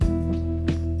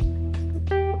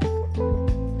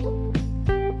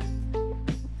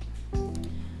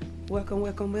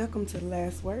Welcome to The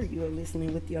Last Word. You are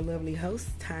listening with your lovely host,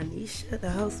 Tanisha, the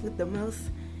host with the most.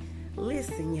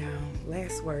 Listen, y'all,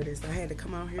 last worders. I had to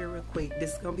come on here real quick.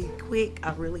 This is going to be quick,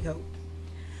 I really hope.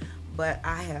 But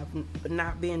I have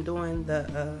not been doing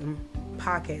the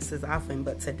podcast as often.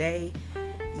 But today,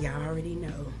 y'all already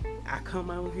know, I come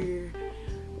on here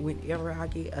whenever I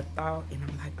get a thought and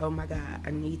I'm like, oh my God,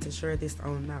 I need to share this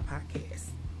on my podcast.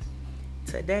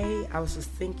 Today, I was just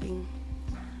thinking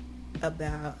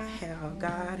about how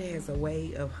God has a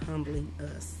way of humbling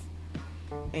us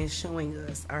and showing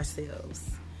us ourselves.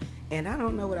 And I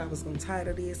don't know what I was going to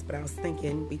title this, but I was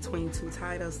thinking between two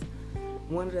titles.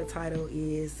 One of the title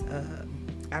is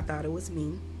I Thought It Was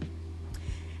Me.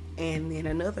 And then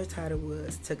another title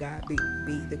was To God Be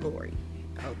the Glory.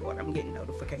 Oh Lord, I'm getting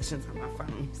notifications on my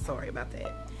phone. Sorry about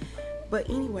that. But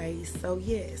anyway, so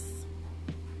yes,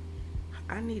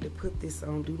 I need to put this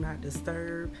on Do Not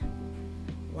Disturb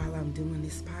while I'm doing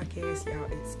this podcast. Y'all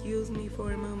excuse me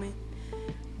for a moment,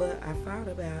 but I thought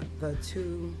about the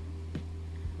two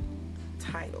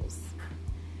titles,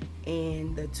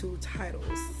 and the two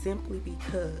titles simply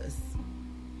because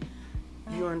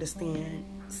you understand,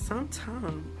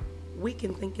 sometimes we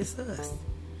can think it's us.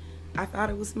 I thought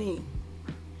it was me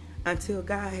until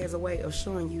God has a way of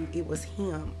showing you it was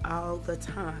him all the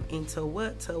time. And to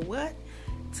what?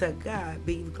 To God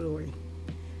be the glory.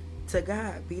 To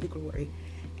God be the glory.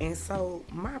 And so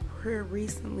my prayer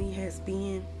recently has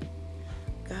been,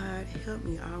 God, help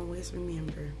me always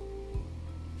remember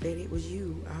that it was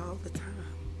you all the time.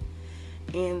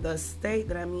 And the state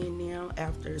that I'm in now,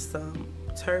 after some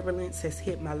turbulence has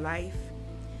hit my life,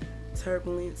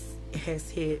 turbulence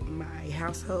has hit my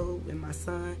household and my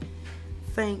son.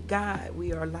 Thank God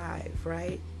we are alive,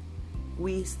 right?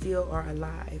 We still are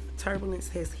alive. Turbulence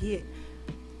has hit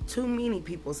too many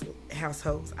people's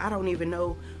households. I don't even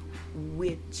know,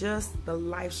 with just the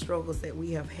life struggles that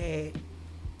we have had,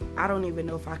 I don't even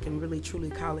know if I can really truly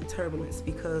call it turbulence,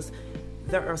 because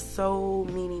there are so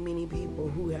many people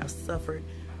who have suffered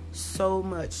so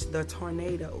much. The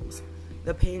tornadoes,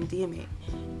 the pandemic,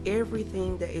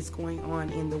 everything that is going on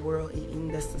in the world and in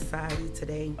the society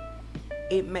today,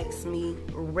 it makes me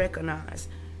recognize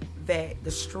that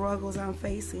the struggles I'm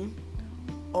facing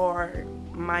are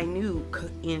minute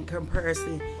in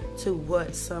comparison to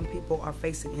what some people are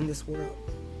facing in this world.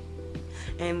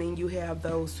 And then you have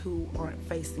those who aren't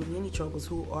facing any troubles,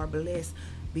 who are blessed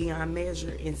beyond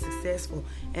measure and successful.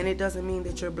 And it doesn't mean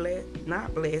that you're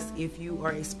not blessed if you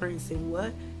are experiencing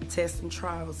what? Tests and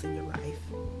trials in your life.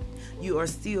 You are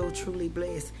still truly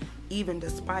blessed, even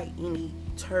despite any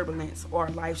turbulence or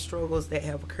life struggles that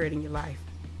have occurred in your life.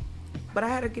 But I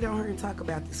had to get on here and talk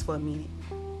about this for a minute.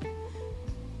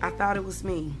 I thought it was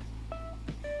me.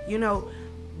 You know,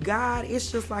 God,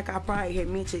 it's just like I probably had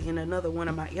mentioned in another one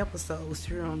of my episodes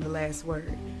here on The Last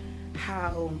Word,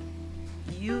 how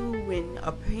you, when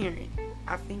a parent,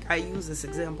 I think I used this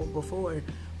example before,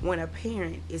 when a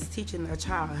parent is teaching their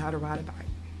child how to ride a bike,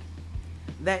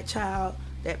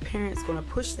 that parent's going to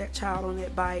push that child on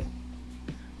that bike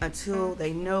until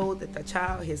they know that the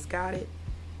child has got it.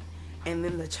 And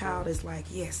then the child is like,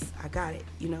 yes, I got it.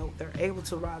 You know, they're able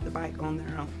to ride the bike on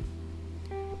their own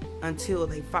until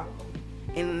they fall.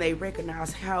 And then they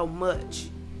recognize how much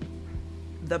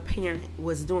the parent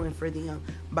was doing for them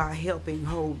by helping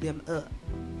hold them up.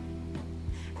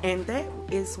 And that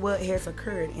is what has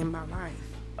occurred in my life.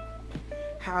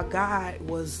 How God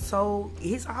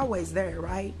he's always there,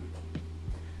 right?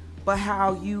 But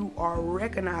how you are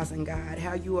recognizing God,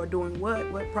 how you are doing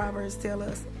what Proverbs tell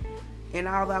us? In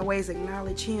all thy ways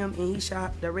acknowledge him, and he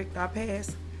shall direct our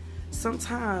paths.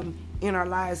 Sometime in our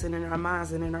lives and in our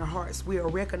minds and in our hearts, we are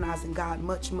recognizing God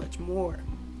much more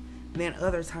than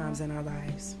other times in our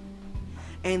lives.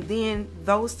 And then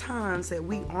those times that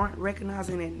we aren't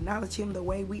recognizing and acknowledging him the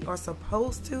way we are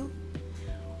supposed to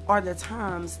are the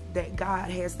times that God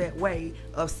has that way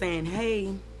of saying,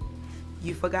 hey,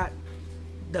 you forgot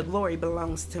the glory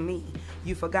belongs to me.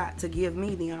 You forgot to give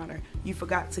me the honor. You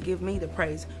forgot to give me the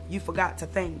praise. You forgot to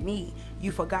thank me.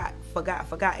 You forgot.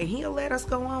 And he'll let us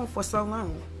go on for so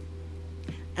long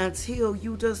until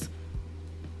you just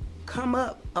come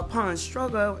up upon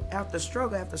struggle after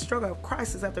struggle after struggle,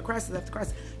 crisis after crisis after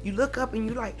crisis. You look up and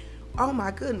you're like, oh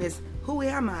my goodness, who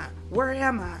am I? Where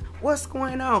am I? What's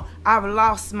going on? I've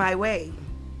lost my way.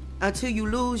 Until you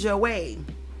lose your way.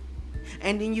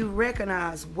 And then you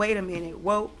recognize, wait a minute,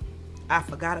 whoa, I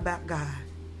forgot about God.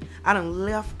 I done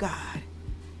left God.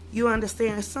 You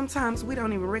understand? Sometimes we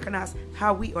don't even recognize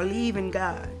how we are leaving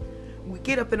God. We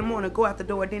get up in the morning, go out the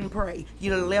door, didn't pray.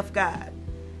 You done left God.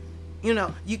 You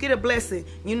know, you get a blessing.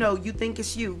 You know, you think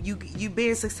it's you. You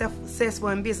being successful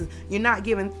in business. You're not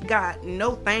giving God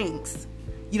no thanks.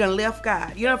 You done left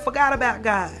God. You done forgot about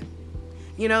God.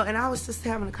 You know, and I was just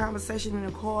having a conversation in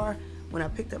the car when I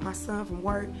picked up my son from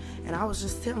work, and I was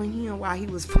just telling him why he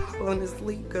was falling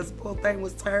asleep, because poor thing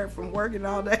was tired from working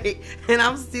all day, and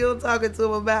I'm still talking to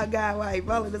him about God while he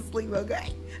falling asleep.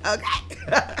 Okay.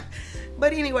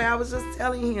 But anyway, I was just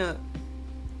telling him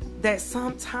that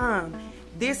sometimes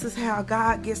this is how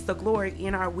God gets the glory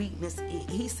in our weakness.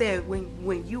 He said,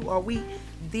 when you are weak,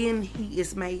 then he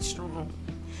is made strong.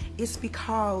 It's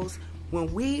because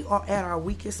when we are at our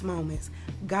weakest moments,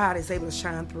 God is able to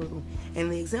shine through.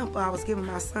 And the example I was giving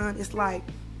my son, it's like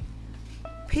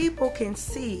people can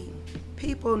see,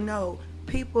 people know,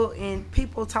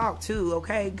 people talk too,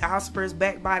 okay? Gossipers,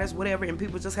 backbiters, whatever, and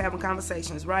people just having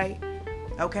conversations, right?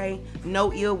 Okay?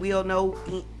 No ill will, no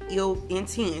ill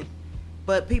intent.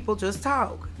 But people just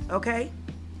talk, okay?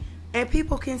 And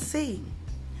people can see.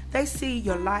 They see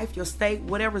your life, your state,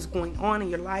 whatever's going on in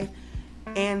your life,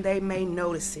 and they may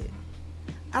notice it.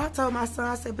 I told my son,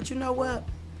 I said, but you know what?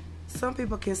 Some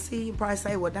people can see and probably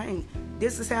say, well, dang,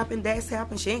 this has happened, that's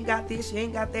happened. She ain't got this, she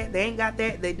ain't got that, they ain't got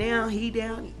that. They down, he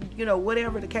down, you know,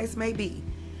 whatever the case may be.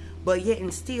 But yet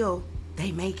and still,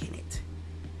 they making it.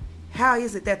 How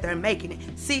is it that they're making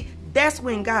it? See, that's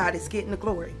when God is getting the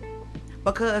glory.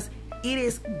 Because it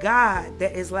is God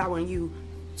that is allowing you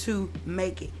to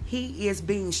make it. He is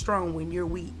being strong when you're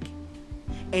weak.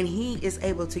 And he is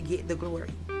able to get the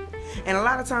glory. And a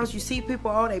lot of times you see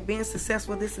people, oh, they being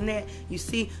successful, this and that. You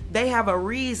see, they have a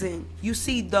reason. You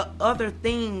see the other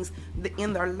things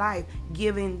in their life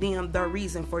giving them the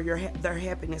reason for their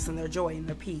happiness and their joy and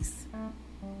their peace.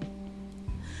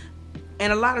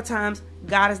 And a lot of times,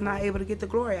 God is not able to get the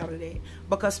glory out of that.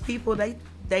 Because people, they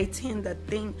tend to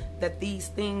think that these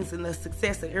things and the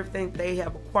success and everything they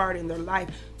have acquired in their life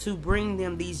to bring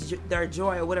them their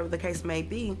joy or whatever the case may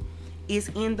be is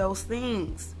in those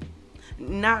things.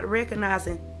 Not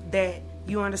recognizing that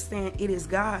you understand it is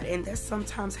God, and that's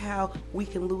sometimes how we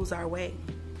can lose our way.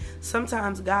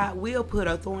 Sometimes God will put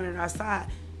a thorn in our side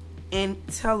and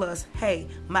tell us, hey,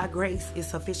 my grace is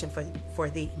sufficient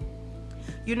for thee.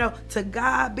 You know, to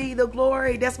God be the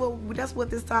glory. That's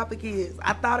what this topic is.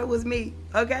 I thought it was me,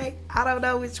 okay? I don't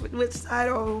know which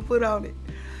title I will put on it,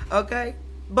 okay?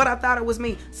 But I thought it was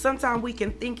me. Sometimes we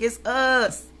can think it's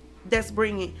us that's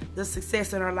bringing the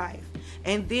success in our life.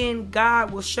 And then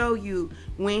God will show you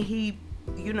when he,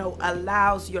 you know,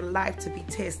 allows your life to be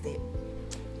tested,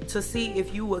 to see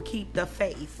if you will keep the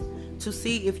faith, to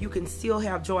see if you can still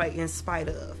have joy in spite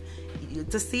of,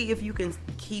 to see if you can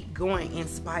keep going in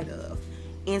spite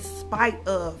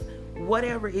of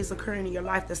whatever is occurring in your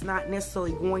life that's not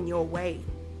necessarily going your way.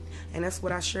 And that's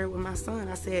what I shared with my son.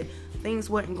 I said, things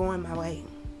wasn't going my way.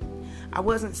 I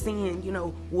wasn't seeing, you know,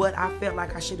 what I felt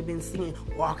like I should have been seeing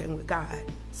walking with God.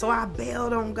 So I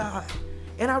bailed on God.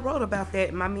 And I wrote about that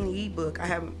in my mini ebook. I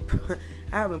haven't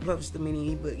published the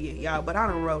mini ebook yet, y'all, but I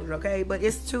done wrote it, okay? But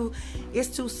it's too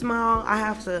small. I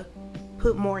have to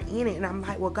put more in it. And I'm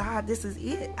like, well, God, this is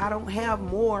it. I don't have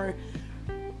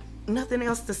nothing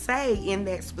else to say in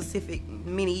that specific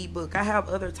mini ebook. I have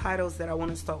other titles that I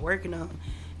want to start working on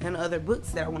and other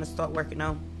books that I want to start working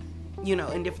on, you know,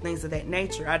 and different things of that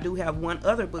nature. I do have one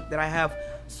other book that I have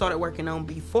started working on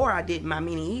before I did my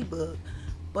mini ebook.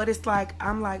 But it's like,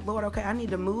 I'm like, Lord, okay, I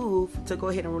need to move to go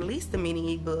ahead and release the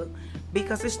mini ebook,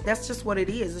 because that's just what it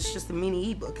is. It's just a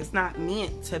mini ebook. It's not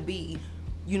meant to be,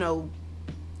 you know,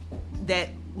 that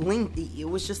lengthy. It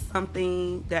was just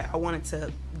something that I wanted to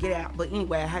get out. But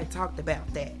anyway, I had talked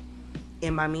about that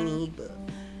in my mini ebook,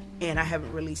 and I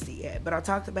haven't released it yet. But I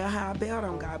talked about how I bailed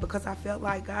on God, because I felt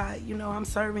like, God, you know, I'm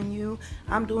serving you.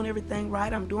 I'm doing everything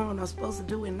right. I'm doing what I'm supposed to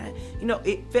do. And that, you know,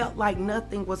 it felt like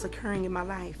nothing was occurring in my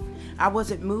life. I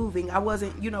wasn't moving. I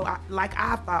wasn't, you know, like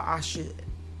I thought I should.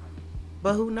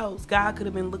 But who knows? God could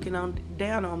have been looking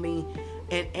down on me.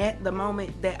 And at the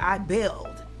moment that I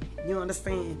bailed, you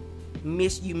understand,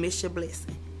 you missed your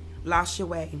blessing. Lost your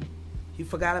way. You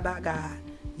forgot about God.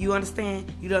 You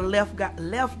understand? You done left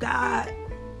God.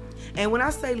 And when I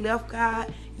say left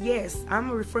God, yes,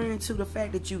 I'm referring to the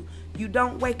fact that you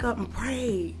don't wake up and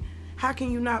pray. How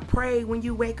can you not pray when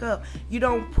you wake up? You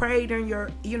don't pray during your,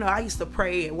 you know, I used to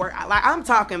pray at work. Like, I'm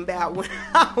talking about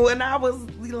when I was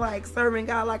like serving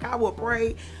God, like I would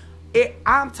pray.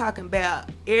 I'm talking about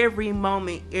every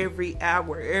moment, every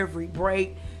hour, every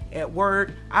break at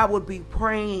work. I would be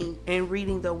praying and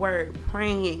reading the word,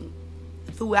 praying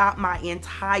throughout my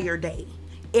entire day,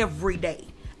 every day.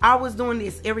 I was doing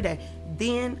this every day.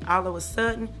 Then all of a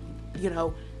sudden, you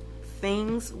know,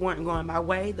 things weren't going my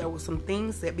way. There were some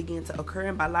things that began to occur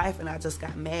in my life, and I just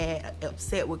got mad,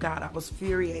 upset with God. I was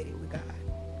infuriated with God.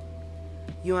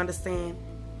 You understand?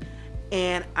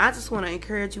 And I just want to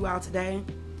encourage you all today,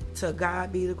 to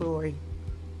God be the glory.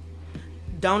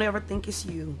 Don't ever think it's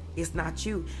you. It's not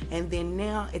you. And then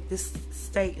now at this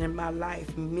state in my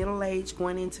life, middle age,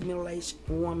 going into middle age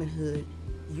womanhood,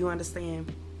 you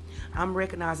understand? I'm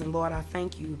recognizing, Lord, I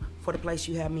thank you for the place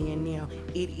you have me in now.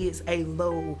 It is a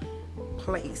low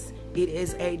place. It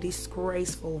is a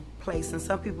disgraceful place. And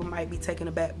some people might be taken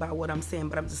aback by what I'm saying,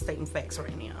 but I'm just stating facts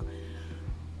right now.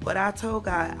 But I told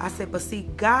God, I said, but see,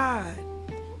 God,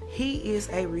 He is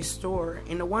a restorer.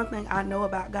 And the one thing I know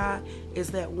about God is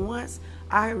that once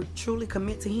I truly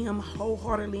commit to Him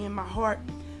wholeheartedly in my heart,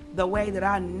 the way that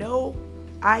I know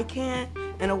I can,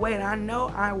 and the way that I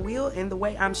know I will, and the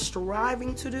way I'm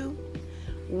striving to do,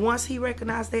 once He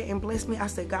recognized that and blessed me, I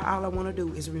said, God, all I want to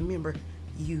do is remember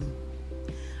you.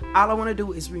 All I want to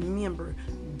do is remember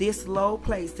this low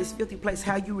place, this filthy place,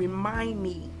 how you remind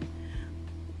me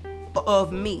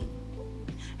of me.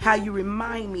 How you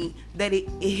remind me that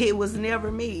it was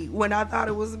never me when I thought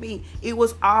it was me. It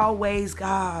was always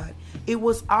God. It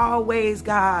was always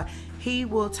God. He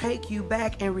will take you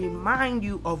back and remind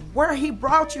you of where He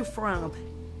brought you from.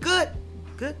 Good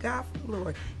God from the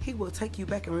Lord. He will take you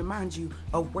back and remind you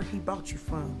of where He brought you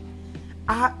from.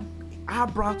 I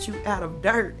brought you out of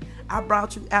dirt. I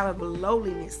brought you out of the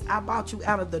lowliness. I brought you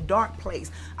out of the dark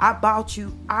place. I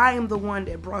am the one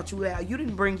that brought you out. You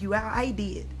didn't bring you out. I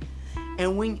did.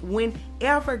 And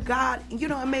whenever God,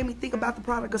 it made me think about the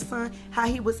prodigal son, how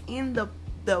he was in the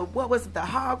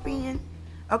hog pen,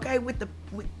 okay, with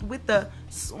the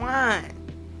swine.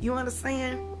 You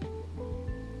understand?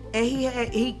 And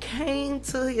he came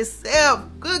to himself.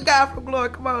 Good God from glory.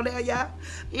 Come on now, y'all.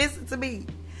 Listen to me.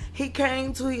 He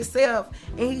came to himself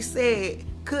and he said,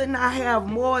 couldn't I have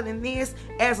more than this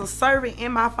as a servant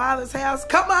in my father's house?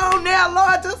 Come on now,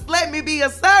 Lord, just let me be a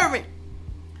servant.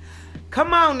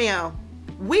 Come on now.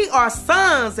 We are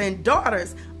sons and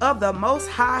daughters of the Most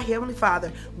High Heavenly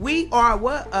Father. We are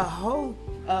what? A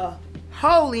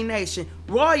holy nation,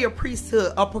 royal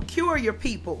priesthood, a peculiar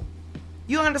people.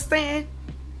 You understand?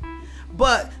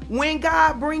 But when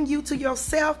God bring you to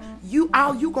yourself,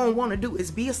 all you gonna want to do is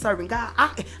be a servant. God,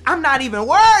 I'm not even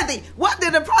worthy. What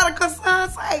did the prodigal son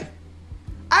say?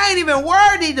 I ain't even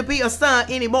worthy to be a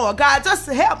son anymore. God, just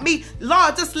help me.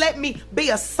 Lord, just let me be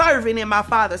a servant in my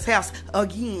father's house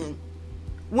again.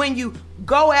 When you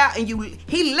go out and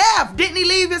he left. Didn't he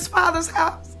leave his father's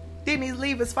house? Didn't he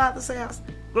leave his father's house?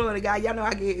 Glory to God. Y'all know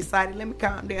I get excited. Let me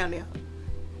calm down now.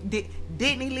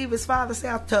 Didn't he leave his father's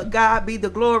house? To God be the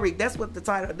glory. That's what the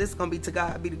title of this is going to be, To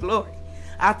God Be the Glory.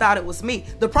 I thought it was me.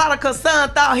 The prodigal son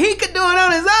thought he could do it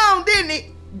on his own, didn't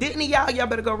he? Didn't he, y'all? Y'all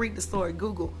better go read the story.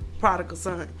 Google prodigal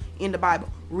son in the Bible.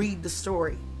 Read the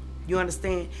story. You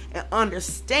understand? And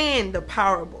understand the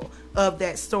parable of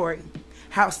that story.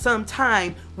 How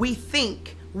sometime we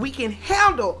think we can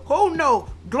handle,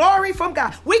 glory from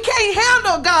God. We can't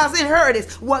handle God's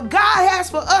inheritance. What God has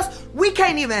for us, we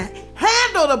can't even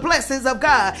handle the blessings of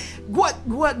God.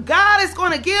 What God is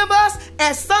going to give us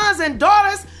as sons and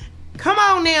daughters, come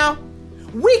on now,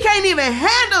 we can't even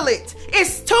handle it.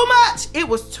 It's too much. It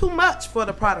was too much for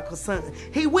the prodigal son.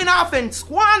 He went off and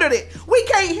squandered it. We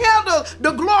can't handle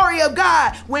the glory of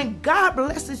God. When God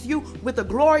blesses you with the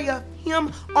glory of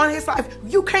Him on His life,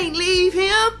 you can't leave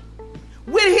Him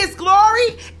with His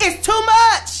glory. It's too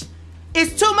much.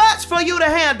 It's too much for you to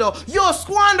handle. You'll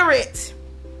squander it.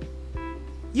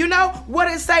 You know what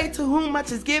it say? To whom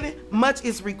much is given, much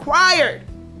is required.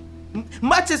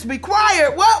 Much is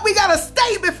required. What? We got to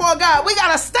stay before God. We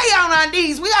got to stay on our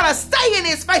knees. We got to stay in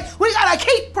His face. We got to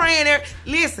keep praying there.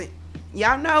 Listen,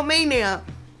 y'all know me now.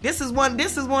 This is one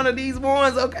of these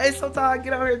ones, okay? Sometimes I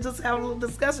get over here and just have a little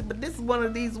discussion, but this is one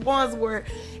of these ones where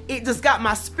it just got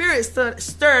my spirit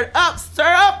stir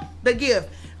up the gift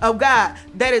of God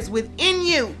that is within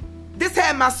you. This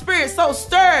had my spirit so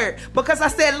stirred because I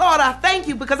said, Lord, I thank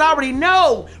you because I already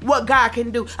know what God can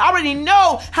do. I already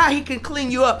know how He can clean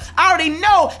you up. I already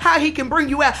know how He can bring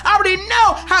you out. I already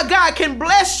know how God can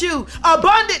bless you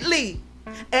abundantly.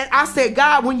 And I said,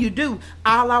 God, when you do,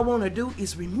 all I want to do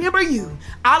is remember you.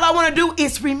 All I want to do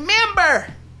is remember.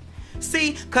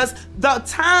 See, because the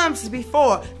times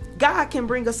before, God can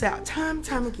bring us out time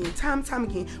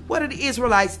again. What did the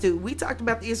Israelites do? We talked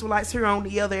about the Israelites here on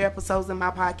the other episodes in my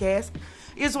podcast.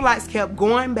 Israelites kept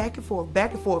going back and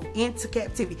forth into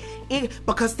captivity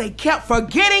because they kept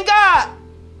forgetting God.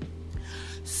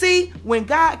 See, when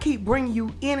God keep bringing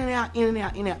you in and out,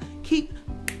 keep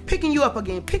picking you up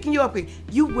again,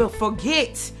 you will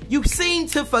forget. You seem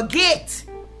to forget.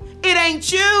 It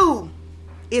ain't you.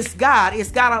 It's God.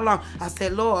 It's God all along. I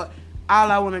said, Lord,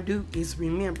 all I want to do is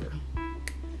remember.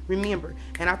 Remember.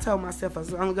 And I told myself I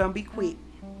was only going to be quick.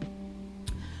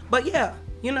 But yeah,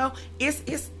 you know,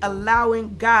 it's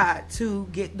allowing God to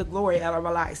get the glory out of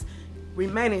our lives.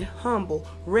 Remaining humble,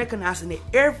 recognizing that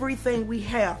everything we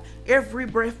have, every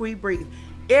breath we breathe,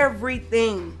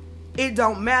 everything, it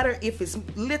don't matter if it's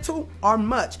little or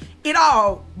much. It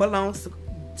all belongs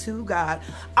to God.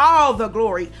 All the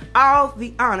glory, all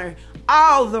the honor,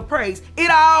 all the praise, it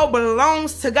all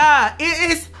belongs to God.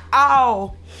 It is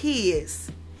all His.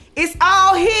 It's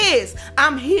all His.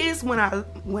 I'm His when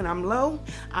I'm low,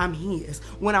 I'm His.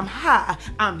 When I'm high,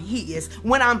 I'm His.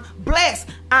 When I'm blessed,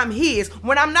 I'm His.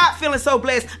 When I'm not feeling so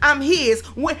blessed, I'm His.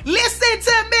 Listen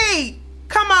to me.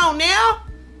 Come on now.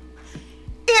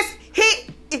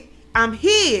 I'm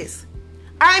His.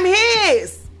 I'm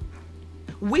His.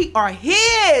 We are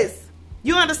His.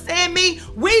 You understand me?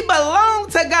 We belong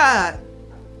to God.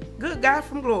 Good God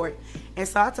from glory. And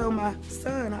so I told my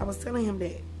son, I was telling him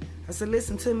that. I said,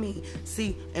 listen to me.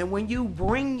 See, and when you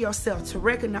bring yourself to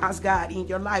recognize God in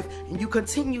your life and you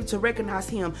continue to recognize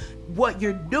Him, what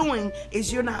you're doing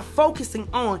is you're not focusing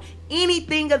on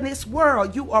anything in this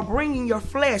world. You are bringing your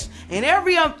flesh and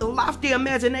every lofty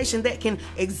imagination that can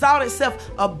exalt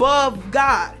itself above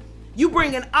God. You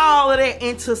bringing all of that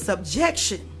into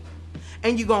subjection.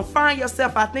 And you're going to find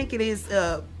yourself, I think it is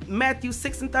Matthew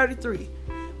 6:33.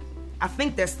 I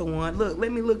think that's the one. Look,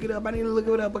 let me look it up. I need to look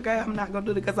it up. Okay, I'm not going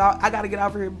to do it because I got to get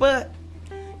off here. But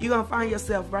you're going to find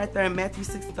yourself right there in Matthew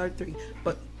 6:33.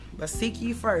 But seek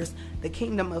ye first the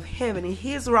kingdom of heaven and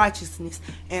His righteousness,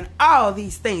 and all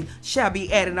these things shall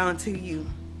be added unto you.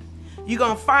 You're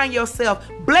going to find yourself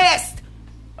blessed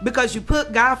because you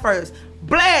put God first.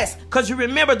 Blessed because you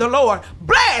remember the Lord.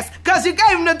 Blessed because you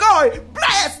gave Him the glory.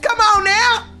 Blessed. Come on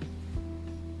now.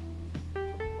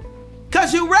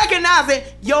 Because you recognize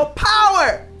it, your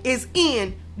power is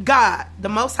in God, the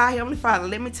Most High Heavenly Father.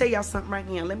 Let me tell y'all something right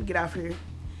now. Let me get off here.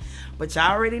 But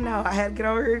y'all already know I had to get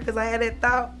over here because I had that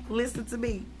thought. Listen to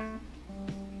me.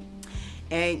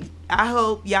 And I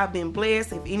hope y'all been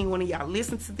blessed. If any one of y'all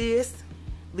listen to this,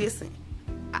 listen.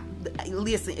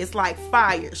 Listen, it's like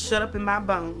fire shut up in my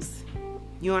bones.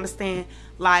 You understand?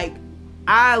 Like,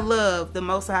 I love the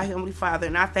Most High Heavenly Father,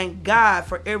 and I thank God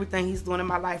for everything He's doing in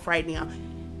my life right now.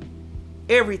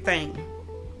 Everything.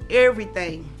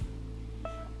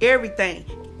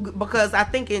 Because I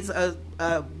think it's a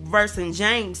verse in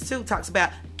James too talks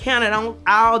about count it on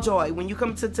all joy when you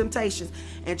come to temptations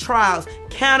and trials.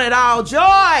 Count it all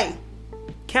joy.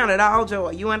 Count it all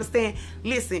joy. You understand?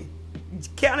 Listen,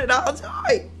 count it all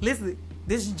joy. Listen,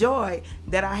 this joy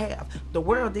that I have, the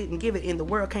world didn't give it and the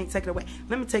world can't take it away.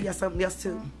 Let me tell you something else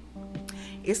too.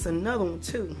 It's another one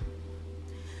too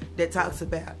that talks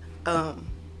about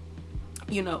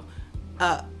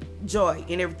joy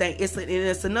and everything.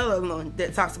 It's another one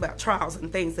that talks about trials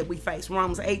and things that we face.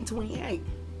 Romans 8:28.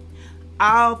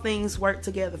 All things work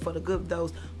together for the good of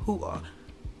those who are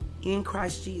in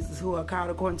Christ Jesus, who are called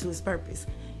according to His purpose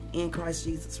in Christ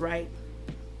Jesus, right?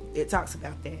 It talks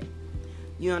about that.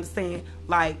 You understand?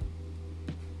 Like,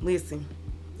 listen,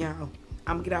 y'all,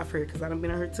 I'm gonna get off here because I done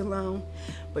been on here too long.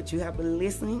 But you have been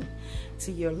listening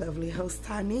to your lovely host,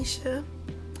 Tanisha.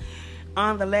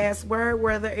 On the last word,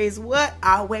 where there is what?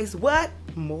 Always what?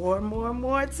 More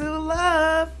to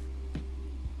love.